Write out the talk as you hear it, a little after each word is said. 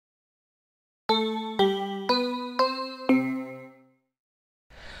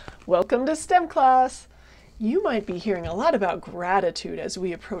Welcome to STEM class! You might be hearing a lot about gratitude as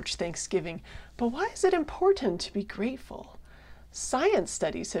we approach Thanksgiving, but why is it important to be grateful? Science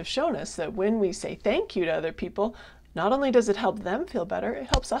studies have shown us that when we say thank you to other people, not only does it help them feel better, it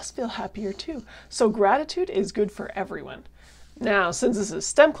helps us feel happier too. So gratitude is good for everyone. Now, since this is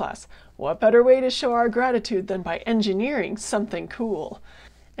STEM class, what better way to show our gratitude than by engineering something cool?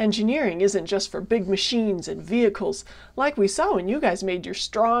 Engineering isn't just for big machines and vehicles. Like we saw when you guys made your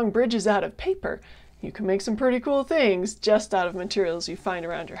strong bridges out of paper. You can make some pretty cool things just out of materials you find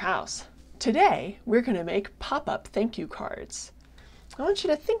around your house. Today, we're going to make pop-up thank you cards. I want you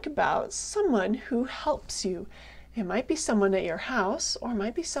to think about someone who helps you. It might be someone at your house, or it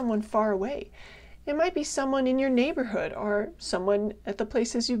might be someone far away. It might be someone in your neighborhood, or someone at the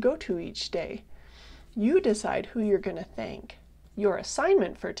places you go to each day. You decide who you're going to thank. Your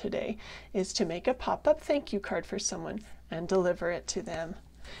assignment for today is to make a pop-up thank you card for someone and deliver it to them.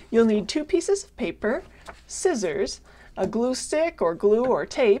 You'll need 2 pieces of paper, scissors, a glue stick or glue or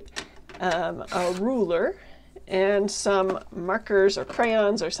tape, a ruler, and some markers or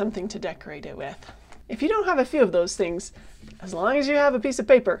crayons or something to decorate it with. If you don't have a few of those things, as long as you have a piece of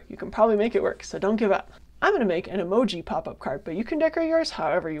paper, you can probably make it work, so don't give up. I'm going to make an emoji pop-up card, but you can decorate yours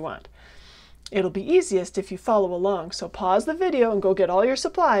however you want. It'll be easiest if you follow along, so pause the video and go get all your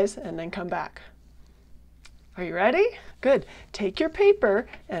supplies and then come back. Are you ready? Good. Take your paper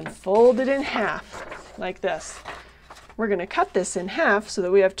and fold it in half, like this. We're going to cut this in half so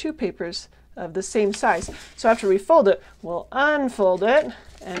that we have 2 papers of the same size. So after we fold it, we'll unfold it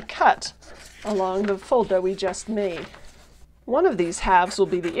and cut along the fold that we just made. One of these halves will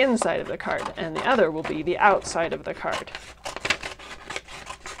be the inside of the card, and the other will be the outside of the card.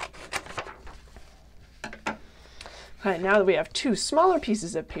 All right, now that we have 2 smaller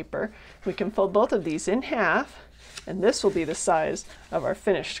pieces of paper, we can fold both of these in half, and this will be the size of our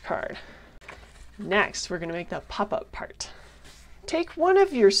finished card. Next, we're going to make the pop-up part. Take one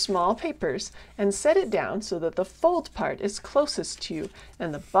of your small papers and set it down so that the fold part is closest to you,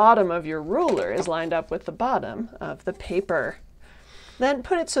 and the bottom of your ruler is lined up with the bottom of the paper. Then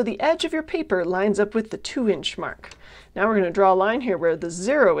put it so the edge of your paper lines up with the 2-inch mark. Now we're going to draw a line here where the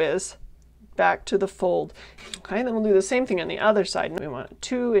 0 is, back to the fold. Okay, then we'll do the same thing on the other side. We want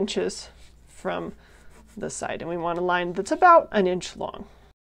 2 inches from the side, and we want a line that's about 1 inch long.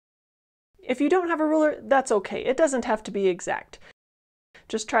 If you don't have a ruler, that's okay. It doesn't have to be exact.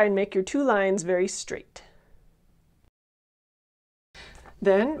 Just try and make your 2 lines very straight.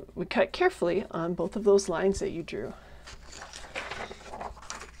 Then we cut carefully on both of those lines that you drew.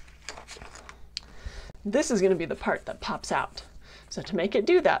 This is going to be the part that pops out. So to make it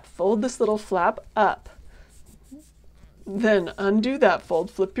do that, fold this little flap up. Then undo that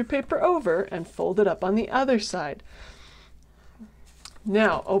fold, flip your paper over, and fold it up on the other side.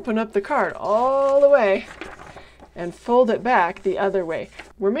 Now open up the card all the way and fold it back the other way.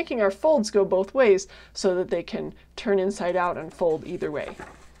 We're making our folds go both ways so that they can turn inside out and fold either way.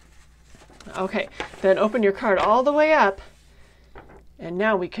 Okay, then open your card all the way up. And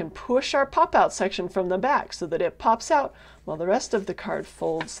now we can push our pop-out section from the back so that it pops out while the rest of the card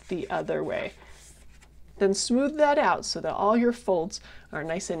folds the other way. Then smooth that out so that all your folds are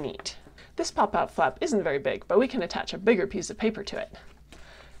nice and neat. This pop-out flap isn't very big, but we can attach a bigger piece of paper to it.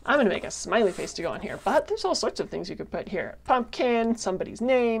 I'm going to make a smiley face to go on here, but there's all sorts of things you could put here. Pumpkin, somebody's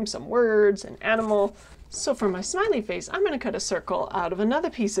name, some words, an animal. So for my smiley face, I'm going to cut a circle out of another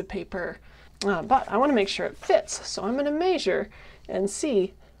piece of paper. But I want to make sure it fits, so I'm going to measure and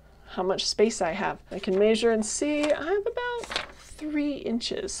see how much space I have. I can measure and see I have about 3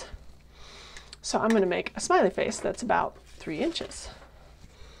 inches. So I'm going to make a smiley face that's about 3 inches.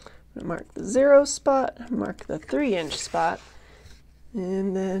 I'm going to mark the 0 spot, mark the 3-inch spot,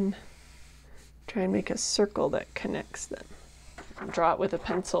 and then try and make a circle that connects them. Draw it with a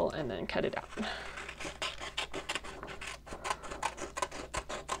pencil and then cut it out.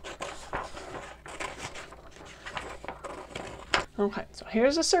 Okay, so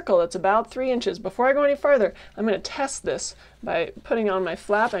here's a circle that's about 3 inches. Before I go any farther, I'm going to test this by putting on my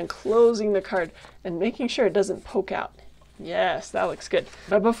flap and closing the card and making sure it doesn't poke out. Yes, that looks good.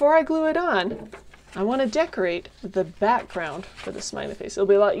 But before I glue it on, I want to decorate the background for the smiley face. It'll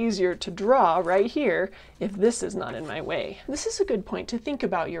be a lot easier to draw right here if this is not in my way. This is a good point to think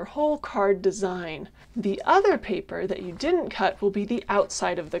about your whole card design. The other paper that you didn't cut will be the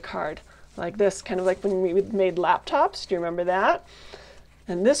outside of the card. Like this, kind of like when we made laptops. Do you remember that?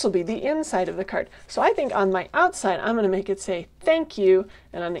 And this will be the inside of the card. So I think on my outside, I'm going to make it say, thank you.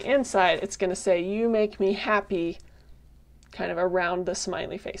 And on the inside, it's going to say, you make me happy, kind of around the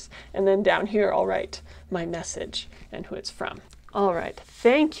smiley face. And then down here, I'll write my message and who it's from. All right,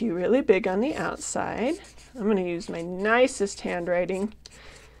 thank you really big on the outside. I'm going to use my nicest handwriting.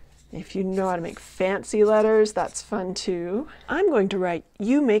 If you know how to make fancy letters, that's fun too. I'm going to write,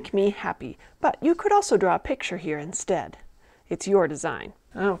 "You make me happy," but you could also draw a picture here instead. It's your design.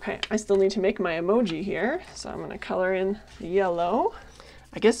 Okay, I still need to make my emoji here, so I'm going to color in the yellow.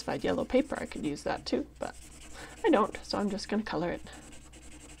 I guess if I had yellow paper, I could use that too, but I don't, so I'm just going to color it.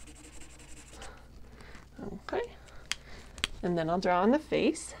 Okay, and then I'll draw on the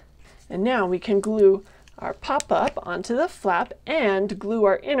face. And now we can glue our pop-up onto the flap and glue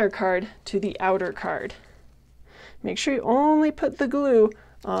our inner card to the outer card. Make sure you only put the glue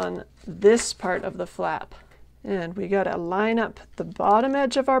on this part of the flap. And we got to line up the bottom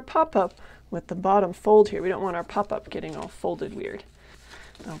edge of our pop-up with the bottom fold here. We don't want our pop-up getting all folded weird.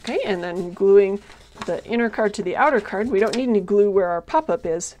 Okay, and then gluing the inner card to the outer card. We don't need any glue where our pop-up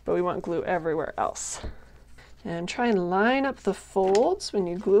is, but we want glue everywhere else. And try and line up the folds when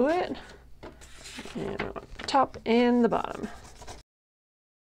you glue it. And the top and the bottom.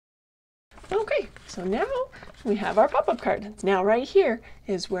 Okay, so now we have our pop-up card. Now right here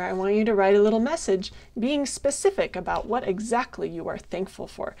is where I want you to write a little message being specific about what exactly you are thankful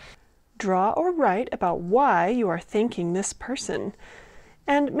for. Draw or write about why you are thanking this person.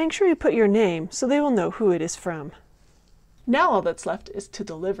 And make sure you put your name so they will know who it is from. Now all that's left is to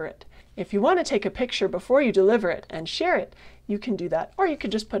deliver it. If you want to take a picture before you deliver it and share it, you can do that, or you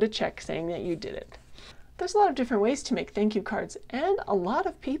could just put a check saying that you did it. There's a lot of different ways to make thank you cards, and a lot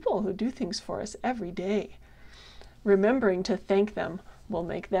of people who do things for us every day. Remembering to thank them will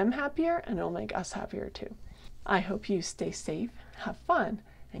make them happier, and it'll make us happier too. I hope you stay safe, have fun,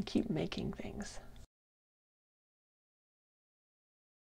 and keep making things.